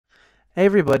Hey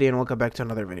everybody, and welcome back to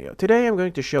another video. Today I'm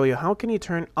going to show you how can you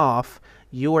turn off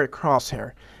your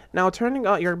crosshair. Now turning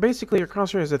on your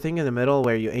crosshair is the thing in the middle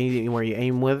where you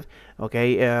aim with.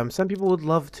 Okay, some people would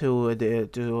love to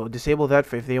disable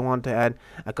that if they want to add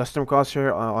a custom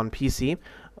crosshair on PC.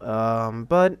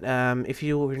 But if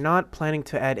you're not planning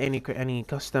to add any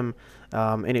custom,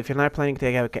 and if you're not planning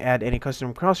to add any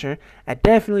custom crosshair,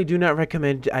 I do not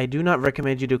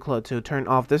recommend you to turn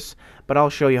off this. But I'll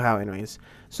show you how anyways.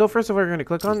 So first of all, you're going to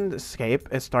click on Escape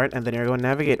and Start, and then you're going to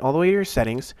navigate all the way to your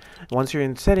settings. Once you're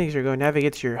in settings, you're going to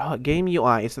navigate to your game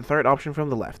UI. It's the third option from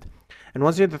the left. And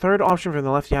once you're at the third option from the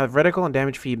left, you have reticle and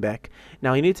damage feedback.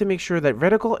 Now you need to make sure that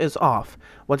reticle is off.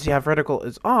 Once you have reticle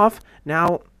is off,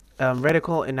 now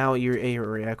reticle and now your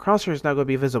crosshair is now going to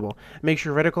be visible. Make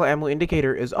sure reticle ammo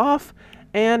indicator is off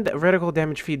and reticle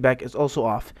damage feedback is also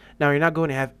off. Now you're not going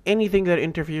to have anything that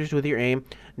interferes with your aim.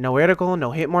 No reticle,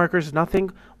 no hit markers, nothing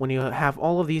when you have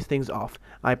all of these things off.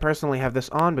 I personally have this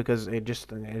on because it is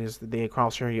the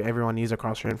crosshair. Everyone needs a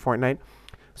crosshair in Fortnite.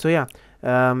 So yeah,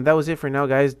 that was it for now,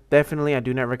 guys. Definitely, I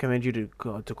do not recommend you to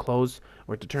close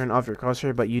or to turn off your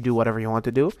crosshair, but you do whatever you want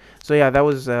to do. So yeah, that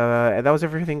was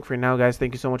everything for now, guys.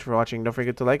 Thank you so much for watching. Don't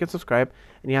forget to like and subscribe,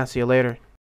 and yeah, see you later.